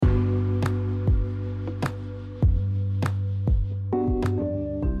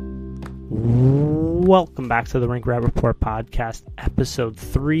Welcome back to the Rink Rat Report podcast, episode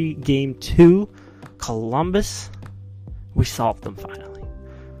 3, game 2, Columbus. We solved them finally.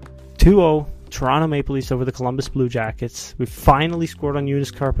 2-0, Toronto Maple Leafs over the Columbus Blue Jackets. We finally scored on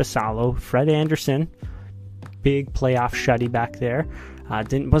Joonas Korpisalo. Fred Anderson, big playoff shutty back there.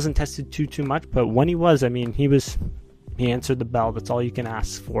 Wasn't tested too much, but when he was, he answered the bell. That's all you can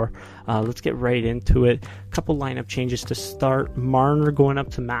ask for. Let's get right into it. A couple lineup changes to start. Marner going up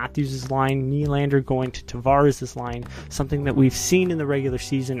to Matthews' line. Nylander going to Tavares' line. Something that we've seen in the regular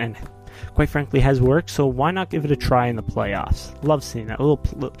season and quite frankly has worked. So why not give it a try in the playoffs? Love seeing that. A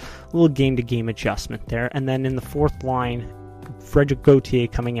little game-to-game adjustment there. And then in the fourth line, Frederic Gauthier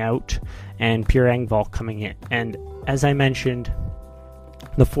coming out and Pierre Engvall coming in. And as I mentioned,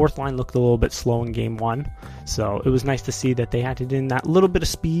 the fourth line looked a little bit slow in game 1, so it was nice to see that they added in that little bit of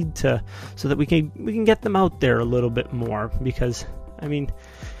speed so that we can get them out there a little bit more, because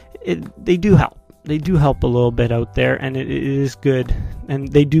they do help. They do help a little bit out there, and it is good, and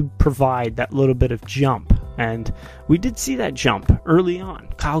they do provide that little bit of jump, and we did see that jump early on.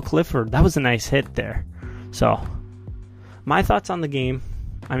 Kyle Clifford, that was a nice hit there. So my thoughts on the game,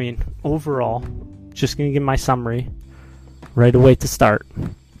 overall, just going to give my summary right away to start.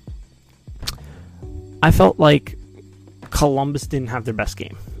 I felt like Columbus didn't have their best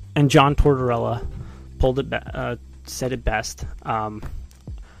game, and John Tortorella said it best. I'm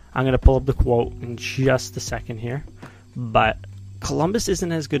going to pull up the quote in just a second here, but Columbus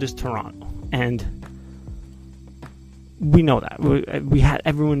isn't as good as Toronto, and we know that.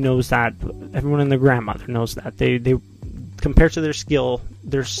 Everyone knows that. Everyone and their grandmother knows that. They compared to their skill,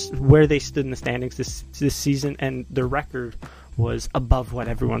 where they stood in the standings this season, and their record was above what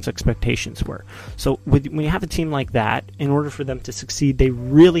everyone's expectations were. So when you have a team like that, in order for them to succeed, they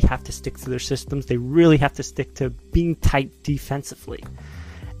really have to stick to their systems. They really have to stick to being tight defensively.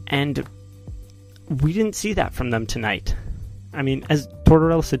 And we didn't see that from them tonight. As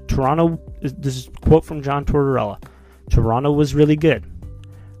Tortorella said, this is a quote from John Tortorella, Toronto was really good.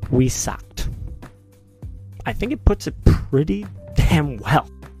 We sucked. I think it puts it pretty damn well.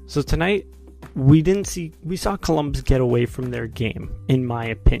 So tonight, we saw Columbus get away from their game, in my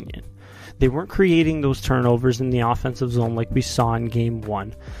opinion. They weren't creating those turnovers in the offensive zone like we saw in game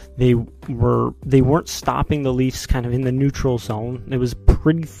 1. They weren't stopping the Leafs kind of in the neutral zone. It was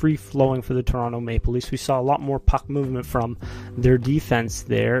pretty free flowing for the Toronto Maple Leafs. We saw a lot more puck movement from their defense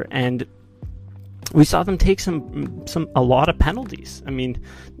there, and we saw them take a lot of penalties.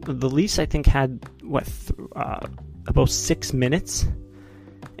 The Leafs, I think, had about 6 minutes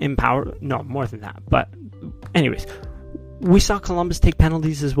in power. No, more than that. But anyways, we saw Columbus take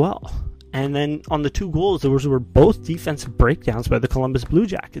penalties as well. And then on the 2 goals, those were both defensive breakdowns by the Columbus Blue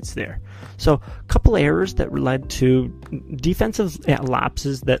Jackets there. So a couple errors that led to defensive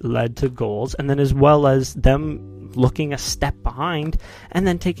lapses that led to goals, and then as well as them looking a step behind and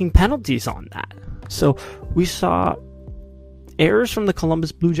then taking penalties on that. So we saw errors from the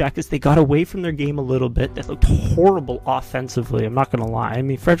Columbus Blue Jackets. They got away from their game a little bit. They looked horrible offensively, I'm not going to lie.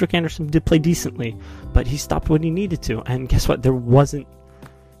 Frederik Andersen did play decently, but he stopped when he needed to. And guess what? There wasn't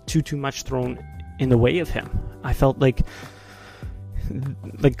too much thrown in the way of him. I felt like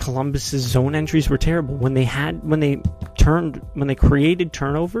Columbus's zone entries were terrible. When they created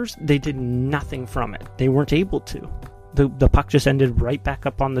turnovers, they did nothing from it. They weren't able to. The puck just ended right back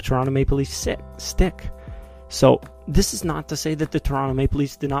up on the Toronto Maple Leafs stick. So this is not to say that the Toronto Maple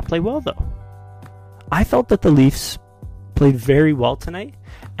Leafs did not play well, though. I felt that the Leafs played very well tonight,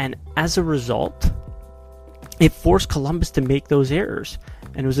 and as a result, it forced Columbus to make those errors.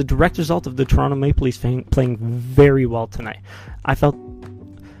 And it was a direct result of the Toronto Maple Leafs playing very well tonight. I felt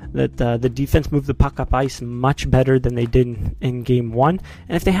that the defense moved the puck up ice much better than they did in game 1.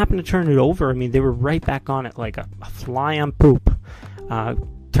 And if they happened to turn it over, they were right back on it like a fly on poop,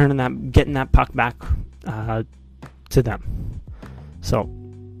 getting that puck back to them. So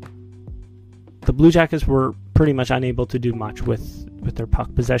the Blue Jackets were pretty much unable to do much with their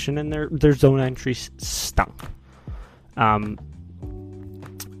puck possession, and their zone entries stunk.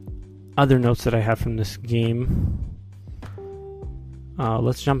 Other notes that I have from this game,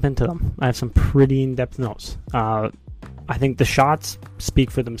 let's jump into them. I have some pretty in-depth notes. I think the shots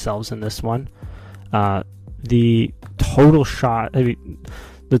speak for themselves in this one. The total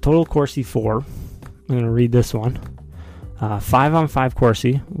Corsi 4, I'm going to read this one. 5-on-5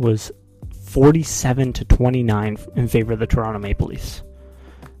 Corsi was 47-29 in favor of the Toronto Maple Leafs.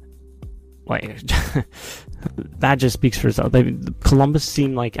 That just speaks for itself. Columbus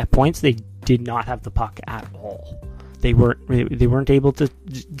seemed like at points they did not have the puck at all. They weren't able to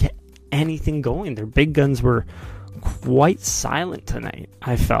get anything going. Their big guns were quite silent tonight,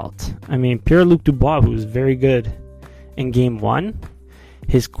 I felt. I mean, Pierre-Luc Dubois, who was very good in Game 1,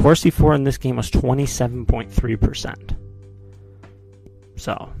 his Corsi 4 in this game was 27.3%.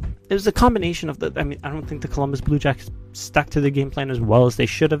 So, it was a combination of the... I mean, I don't think the Columbus Blue Jackets stuck to the game plan as well as they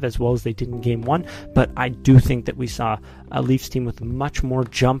should have, as well as they did in Game 1, but I do think that we saw a Leafs team with much more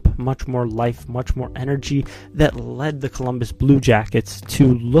jump, much more life, much more energy that led the Columbus Blue Jackets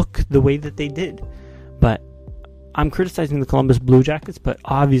to look the way that they did. But I'm criticizing the Columbus Blue Jackets, but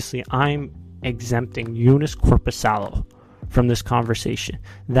obviously I'm exempting Joonas Korpisalo from this conversation.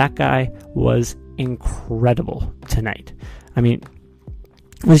 That guy was incredible tonight. I mean,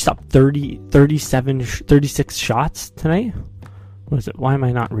 we stopped 36 shots tonight. What is it? Why am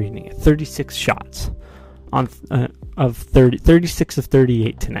I not reading it? 36 shots on of 36 of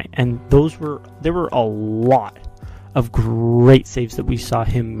 38 tonight. And there were a lot of great saves that we saw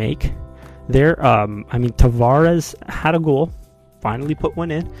him make there. I mean, Tavares had a goal, finally put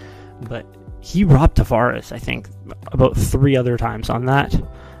one in, but he robbed Tavares, I think, about 3 other times on that.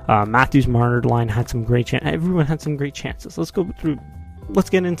 Matthews Marner line had some great chances. Everyone had some great chances. Let's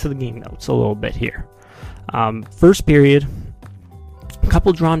get into the game notes a little bit here. First period, a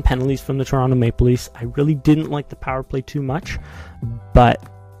couple drawn penalties from the Toronto Maple Leafs. I really didn't like the power play too much, but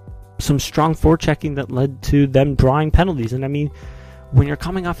some strong forechecking that led to them drawing penalties. And I mean, when you're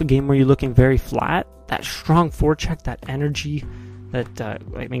coming off a game where you're looking very flat, that strong forecheck, that energy, that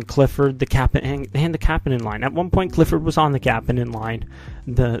Clifford, the captain, and the Kapanen line. At one point, Clifford was on the Kapanen line.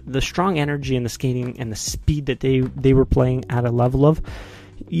 The strong energy and the skating and the speed that they were playing at a level of,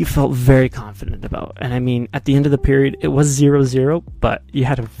 you felt very confident about. And I mean, at the end of the period, it was 0-0, but you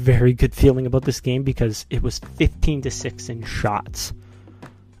had a very good feeling about this game because it was 15-6 in shots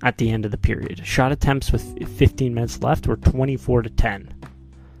at the end of the period. Shot attempts with 15 minutes left were 24-10.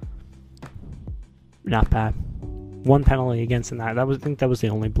 Not bad. One penalty against in that. I think that was the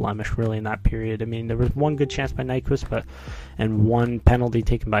only blemish really in that period. I mean, there was one good chance by Nyquist, and one penalty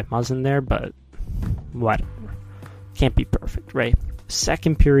taken by Buzzin there, but whatever. Can't be perfect, right?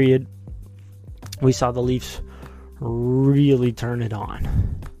 Second period, we saw the Leafs really turn it on.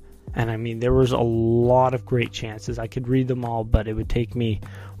 And I mean, there was a lot of great chances. I could read them all, but it would take me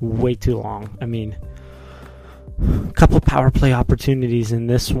way too long. I mean, a couple power play opportunities in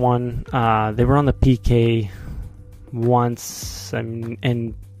this one. They were on the PK once,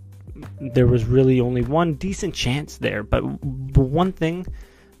 and there was really only one decent chance there. But the one thing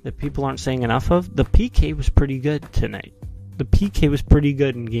that people aren't saying enough of, the PK was pretty good tonight. The PK was pretty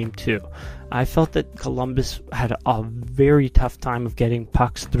good in Game 2. I felt that Columbus had a very tough time of getting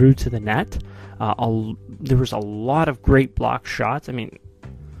pucks through to the net. There was a lot of great block shots. I mean,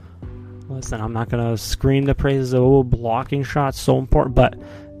 listen, I'm not going to scream the praises of blocking shots, so important, but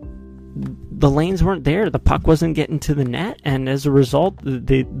the lanes weren't there. The puck wasn't getting to the net, and as a result,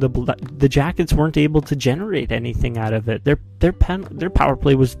 the Jackets weren't able to generate anything out of it. Their power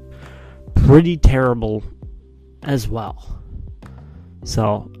play was pretty terrible as well.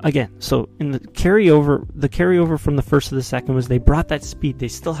 So again, in the carryover from the first to the second was they brought that speed. They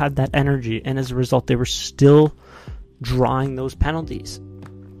still had that energy, and as a result, they were still drawing those penalties.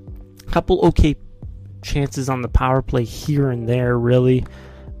 A couple okay chances on the power play here and there, really.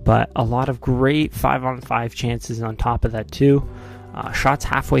 But a lot of great 5-on-5 chances on top of that too. Shots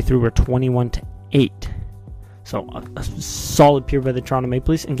halfway through were 21-8. So a solid period by the Toronto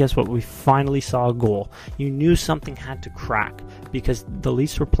Maple Leafs. And guess what? We finally saw a goal. You knew something had to crack because the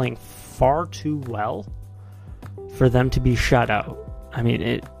Leafs were playing far too well for them to be shut out. I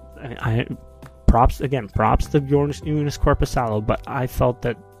mean, props to Joonas Korpisalo, but I felt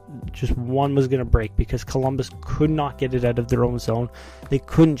that just one was going to break because Columbus could not get it out of their own zone. They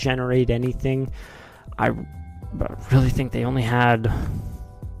couldn't generate anything. I really think they only had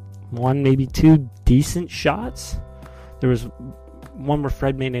one, maybe two decent shots. There was one where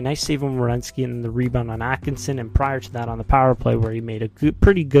Fred made a nice save on Werenski and the rebound on Atkinson, and prior to that on the power play where he made a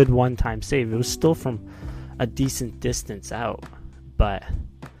pretty good one-time save. It was still from a decent distance out, but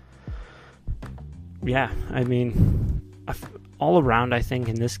yeah, I mean, all around, I think,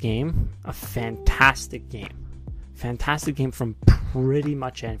 in this game, a fantastic game. Fantastic game from pretty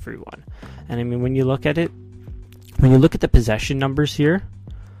much everyone. And I mean, when you look at it, when you look at the possession numbers here,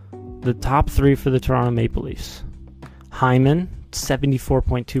 the top three for the Toronto Maple Leafs: Hyman,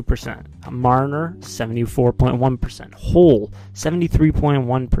 74.2%. Marner, 74.1%. Hole,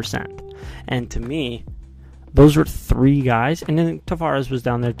 73.1%. And to me, those were three guys. And then Tavares was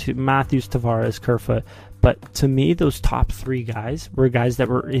down there too. Matthews, Tavares, Kerfoot. But to me, those top three guys were guys that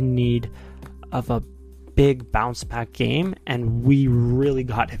were in need of a big bounce back game, and we really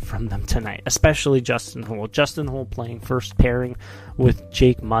got it from them tonight, especially Justin Holl. Justin Holl playing first pairing with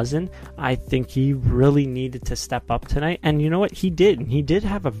Jake Muzzin. I think he really needed to step up tonight, and you know what? He did. He did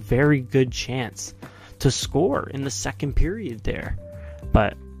have a very good chance to score in the second period there,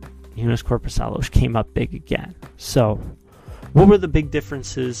 but Yunus Korpisalo came up big again. So, what were the big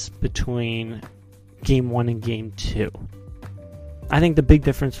differences between Game 1 and Game 2? I think the big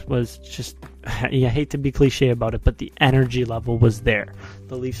difference was just, I hate to be cliche about it, but the energy level was there.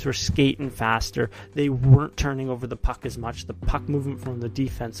 The Leafs were skating faster. They weren't turning over the puck as much. The puck movement from the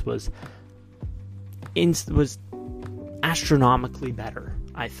defense was astronomically better,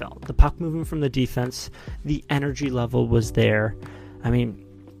 I felt. The puck movement from the defense, the energy level was there. I mean,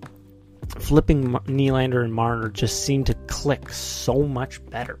 flipping Nylander and Marner just seemed to click so much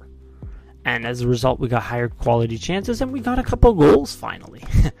better. And as a result, we got higher quality chances, and we got a couple goals finally.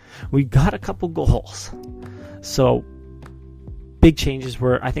 We got a couple goals. So, big changes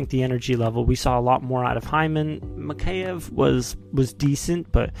were, I think, the energy level. We saw a lot more out of Hyman. Mikheyev was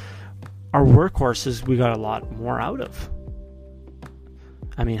decent, but our workhorses, we got a lot more out of.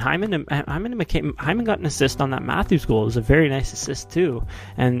 I mean, Hyman got an assist on that Matthews goal. It was a very nice assist too,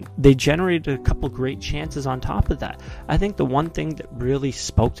 and they generated a couple great chances on top of that. I think the one thing that really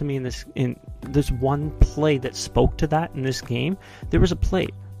spoke to me in this one play that spoke to that in this game, there was a play.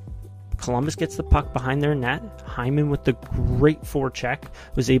 Columbus gets the puck behind their net. Hyman with the great forecheck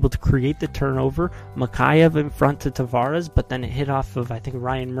was able to create the turnover. Mikheyev in front to Tavares, but then it hit off of, I think,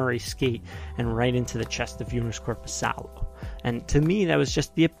 Ryan Murray's skate and right into the chest of Yunus Korpisalo. And to me, that was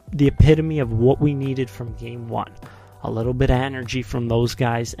just the epitome of what we needed from Game 1. A little bit of energy from those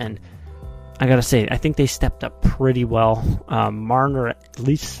guys, and I gotta say, I think they stepped up pretty well. Marner, at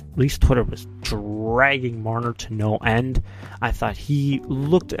least Twitter was dragging Marner to no end. I thought he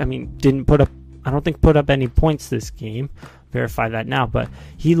looked, I don't think put up any points this game. Verify that now, but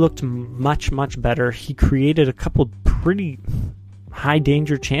he looked much, much better. He created a couple pretty high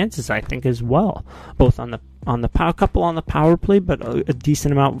danger chances, I think, as well. Both on the couple on the power play, but a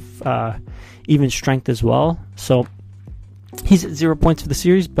decent amount of even strength as well. So he's at 0 points for the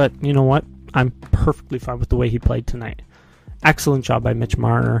series, but you know what? I'm perfectly fine with the way he played tonight. Excellent job by Mitch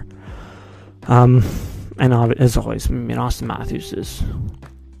Marner. And as always, Austin Matthews is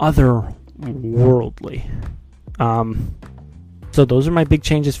otherworldly. So those are my big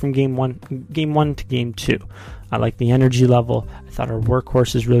changes from Game 1 to Game 2. I like the energy level. I thought our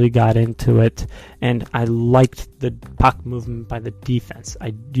workhorses really got into it, and I liked the puck movement by the defense.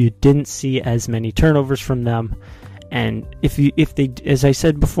 You didn't see as many turnovers from them, and if they, as I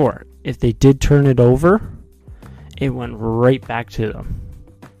said before, if they did turn it over, it went right back to them,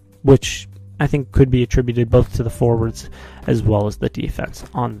 which I think could be attributed both to the forwards as well as the defense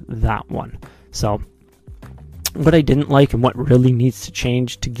on that one. So, what I didn't like and what really needs to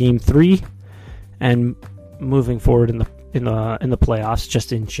change to Game 3 and moving forward in the playoffs,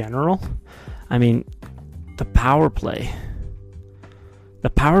 just in general, I mean, the power play.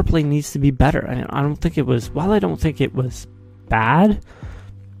 The power play needs to be better. I don't think it was. While I don't think it was bad,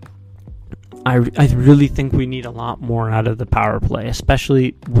 I really think we need a lot more out of the power play.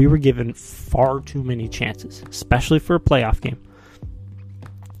 Especially, we were given far too many chances, especially for a playoff game.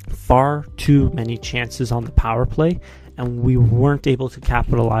 Far too many chances on the power play, and we weren't able to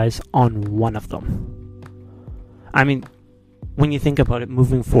capitalize on one of them. I mean, when you think about it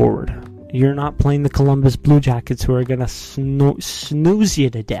moving forward, you're not playing the Columbus Blue Jackets, who are going to snooze you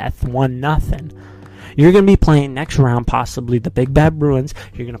to death 1-0. You're going to be playing next round possibly the Big Bad Bruins.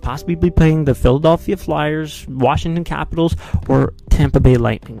 You're going to possibly be playing the Philadelphia Flyers, Washington Capitals, or Tampa Bay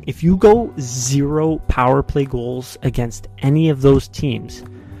Lightning. If you go 0 power play goals against any of those teams,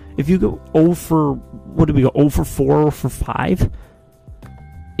 if you go 0 for 4 or for 5,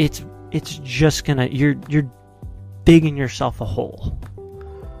 it's just going to, you're digging yourself a hole.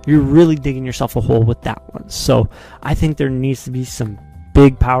 You're really digging yourself a hole with that one. So I think there needs to be some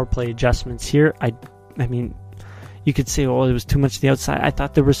big power play adjustments here. I mean, you could say, oh, it was too much to the outside. I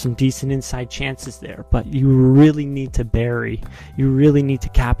thought there were some decent inside chances there, but you really need to bury. You really need to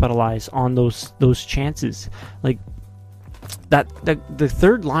capitalize on those chances. Like that, the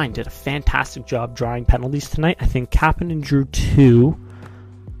third line did a fantastic job drawing penalties tonight. I think Kapanen drew 2.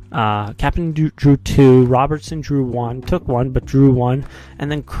 Drew 2. Robertson drew 1. Took 1, but drew 1, and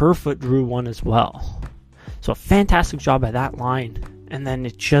then Kerfoot drew 1 as well. So a fantastic job by that line. And then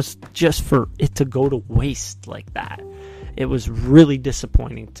it just for it to go to waste like that, it was really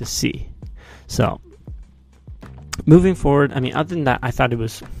disappointing to see. So, moving forward, I mean, other than that, I thought it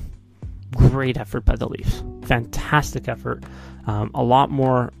was great effort by the Leafs. Fantastic effort. A lot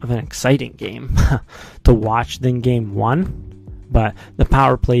more of an exciting game to watch than game 1, but the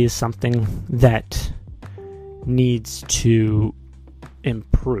power play is something that needs to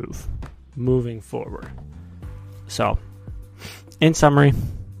improve moving forward. So, in summary,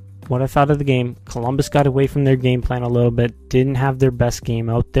 what I thought of the game: Columbus got away from their game plan a little bit, didn't have their best game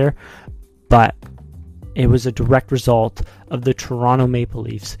out there, but it was a direct result of the Toronto Maple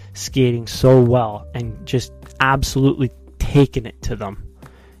Leafs skating so well and just absolutely taking it to them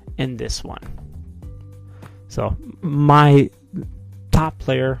in this one. So, my top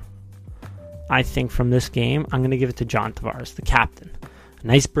player, I think, from this game, I'm going to give it to John Tavares, the captain. A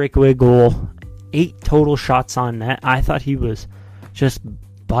nice breakaway goal, 8 total shots on net. I thought he was just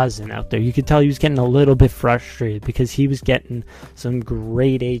buzzing out there. You could tell he was getting a little bit frustrated because he was getting some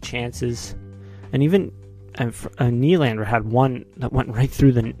grade A chances, and even Nylander had one that went right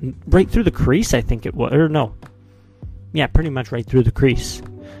through the crease. I think it was, or no, yeah, pretty much right through the crease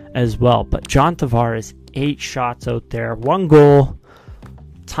as well. But John Tavares, 8 shots out there, 1 goal,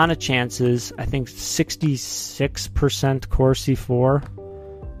 ton of chances. I think 66% Corsi for,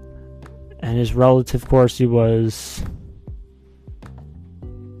 and his relative Corsi was,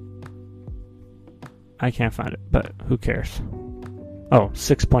 I can't find it, but who cares? Oh,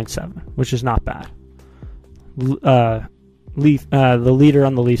 6.7, which is not bad. The leader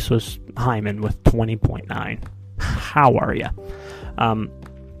on the Leafs was Hyman with 20.9. How are you?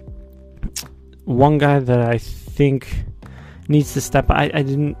 One guy that I think needs to step. I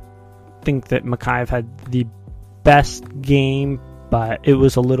didn't think that Mikheyev had the best game, but it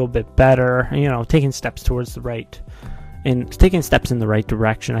was a little bit better. Taking steps towards the right, and taking steps in the right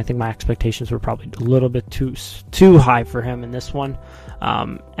direction. I think my expectations were probably a little bit too high for him in this one.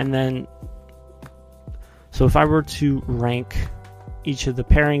 And then, so if I were to rank each of the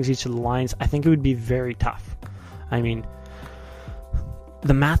pairings, each of the lines, I think it would be very tough. I mean,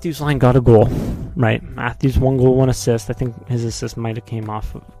 the Matthews line got a goal, right? Matthews 1 goal, 1 assist. I think his assist might have came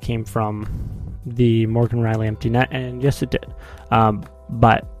from the Morgan Riley empty net, and yes, it did.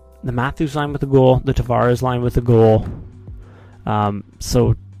 But the Matthews line with a goal, the Tavares line with a goal.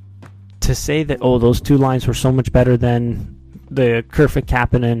 So to say that, those 2 lines were so much better than the Kerfoot,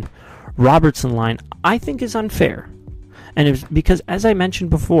 Kapanen, Robertson line, I think is unfair. And it was because, as I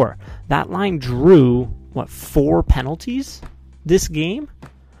mentioned before, that line drew 4 penalties this game,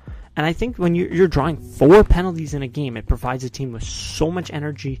 and I think when you're drawing 4 penalties in a game, it provides a team with so much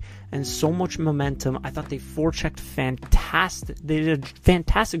energy and so much momentum. I thought they forechecked fantastic. They did a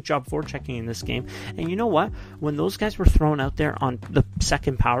fantastic job forechecking in this game. And you know what? When those guys were thrown out there on the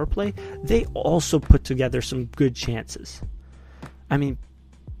second power play, they also put together some good chances. I mean,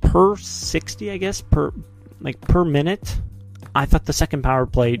 per 60, I guess, per minute, I thought the second power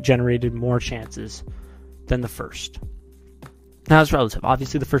play generated more chances than the first. Now, it's relative.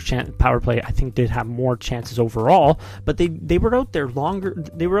 Obviously, the first power play, I think, did have more chances overall, but they were out there longer.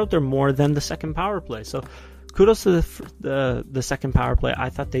 They were out there more than the second power play. So, kudos to the second power play. I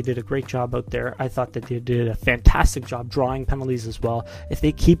thought they did a great job out there. I thought that they did a fantastic job drawing penalties as well. If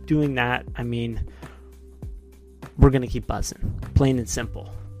they keep doing that, I mean, we're going to keep buzzing, plain and simple.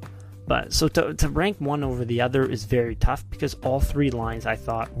 But so to rank one over the other is very tough because all 3 lines I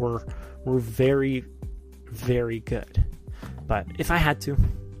thought were very, very good. But if I had to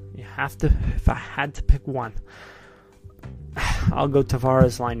pick one, I'll go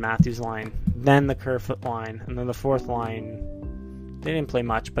Tavares line, Matthews line, then the Kerfoot line, and then the 4th line. They didn't play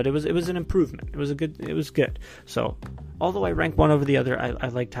much, but it was an improvement. It was good. So, although I ranked one over the other, I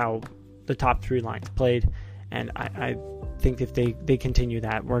liked how the top 3 lines played, and I think if they continue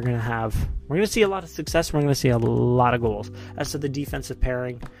that, we're gonna see a lot of success. We're gonna see a lot of goals. As to the defensive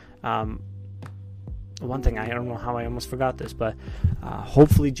pairing, one thing, I don't know how I almost forgot this, but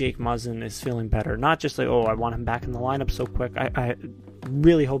hopefully Jake Muzzin is feeling better. Not just like, I want him back in the lineup so quick. I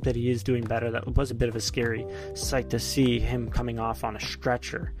really hope that he is doing better. That was a bit of a scary sight to see him coming off on a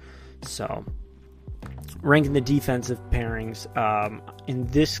stretcher. So, ranking the defensive pairings, in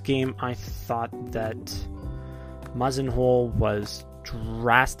this game, I thought that Muzzin-Hole was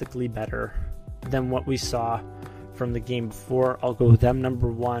drastically better than what we saw from the game before. I'll go with them number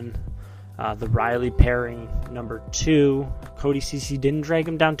 1. The Riley pairing number 2. Cody Ceci didn't drag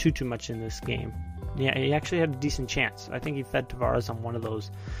him down too much in this game. Yeah, he actually had a decent chance. I think he fed Tavares on one of those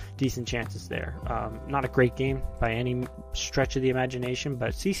decent chances there. Not a great game by any stretch of the imagination,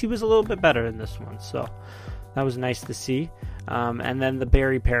 but Ceci was a little bit better in this one, so that was nice to see. And then the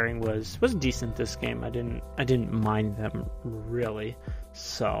Barrie pairing was decent this game. I didn't mind them really.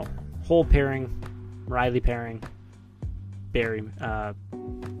 So, whole pairing, Riley pairing,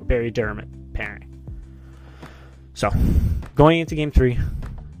 Barrie Dermott pairing. So, Going into Game 3,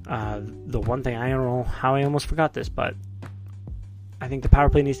 the one thing, I don't know how I almost forgot this, but I think the power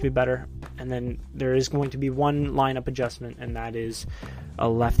play needs to be better. And then there is going to be one lineup adjustment, and that is a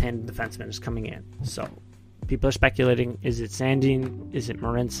left-handed defenseman is coming in. So people are speculating, is it Sandin? Is it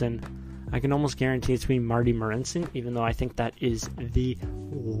Marincin? I can almost guarantee it's between Marty Marincin, even though I think that is the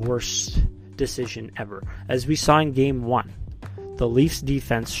worst decision ever. As we saw in Game 1, the Leafs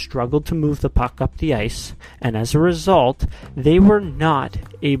defense struggled to move the puck up the ice, and as a result, they weren't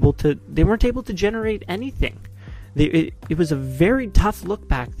able to generate anything. It was a very tough look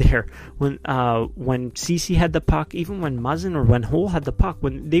back there when CC had the puck, even when Muzzin or when Hole had the puck.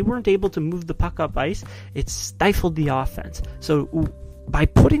 When they weren't able to move the puck up ice, it stifled the offense. So by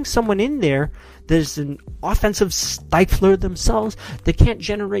putting someone in there, there's an offensive stifler themselves. They can't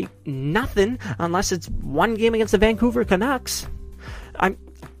generate nothing unless it's one game against the Vancouver Canucks.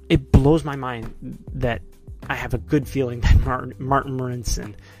 It blows my mind that I have a good feeling that Martin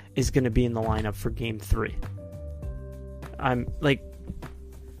Marincin is going to be in the lineup for Game 3. I'm like,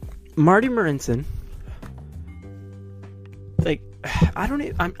 Marty Marincin, like,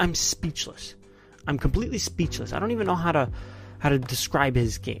 I'm speechless. I'm completely speechless. I don't even know how to describe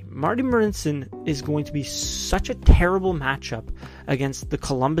his game. Marty Marincin is going to be such a terrible matchup against the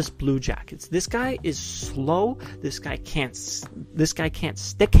Columbus Blue Jackets. This guy is slow. This guy can't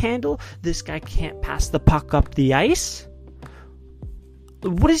stick handle. This guy can't pass the puck up the ice.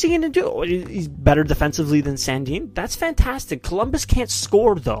 What is he going to do? He's better defensively than Sandin. That's fantastic. Columbus can't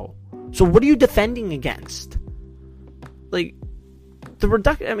score, though. So what are you defending against? Like,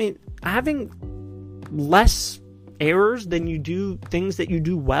 having less errors than you do things that you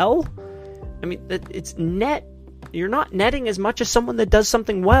do well, it's net. You're not netting as much as someone that does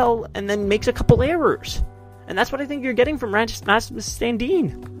something well and then makes a couple errors. And that's what I think you're getting from Rasmus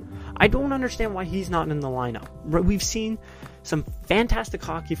Sandin. I don't understand why he's not in the lineup. We've seen some fantastic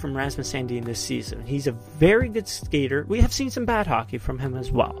hockey from Rasmus Sandin this season. He's a very good skater. We have seen some bad hockey from him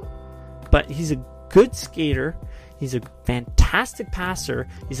as well. But he's a good skater. He's a fantastic passer.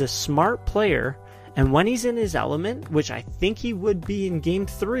 He's a smart player. And when he's in his element, which I think he would be in Game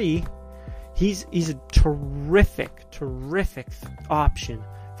 3, he's a terrific option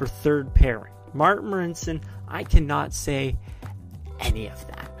for third pairing. Martin Marincin, I cannot say any of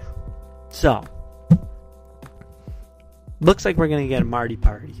that. So, looks like we're going to get a Marty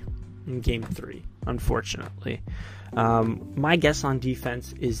party in Game 3, unfortunately. My guess on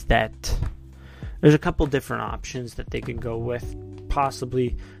defense is that there's a couple different options that they can go with.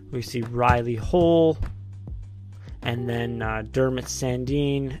 Possibly we see Riley Hole, and then Dermott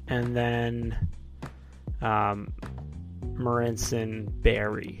Sandin, and then Marincin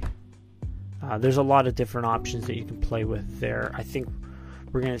Barry. There's a lot of different options that you can play with there. I think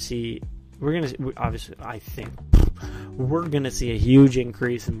we're going to see a huge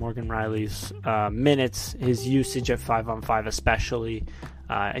increase in Morgan Riley's minutes, his usage at 5-on-5 especially.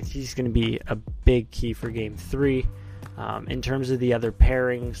 He's going to be a big key for Game 3. In terms of the other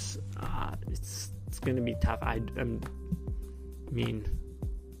pairings, it's going to be tough. I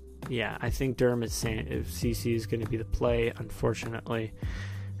think Dermott CC is going to be the play, unfortunately,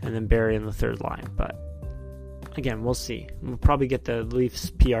 and then Barry in the third line. But again, we'll see. We'll probably get the Leafs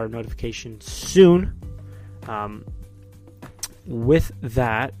PR notification soon. With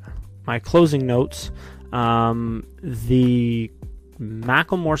that, my closing notes, the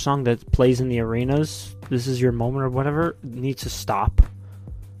Macklemore song that plays in the arenas, "This Is Your Moment" or whatever, needs to stop.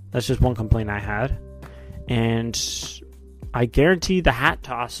 That's just one complaint I had. And I guarantee the hat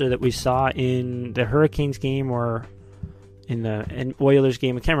tosser that we saw in the Hurricanes game or in the Oilers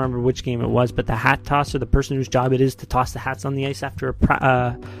game, I can't remember which game it was, but the hat tosser, the person whose job it is to toss the hats on the ice after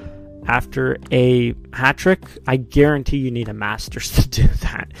a hat trick, I guarantee you need a master's to do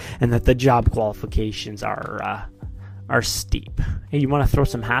that, and that the job qualifications are steep. Hey, you want to throw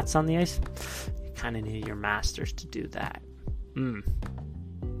some hats on the ice? You kind of need your master's to do that.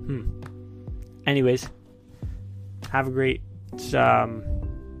 Anyways, have a great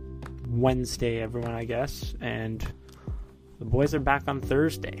Wednesday, everyone, I guess, and the boys are back on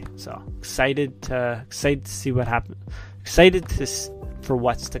Thursday, so excited to see what happens. Excited for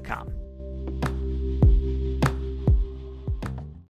what's to come.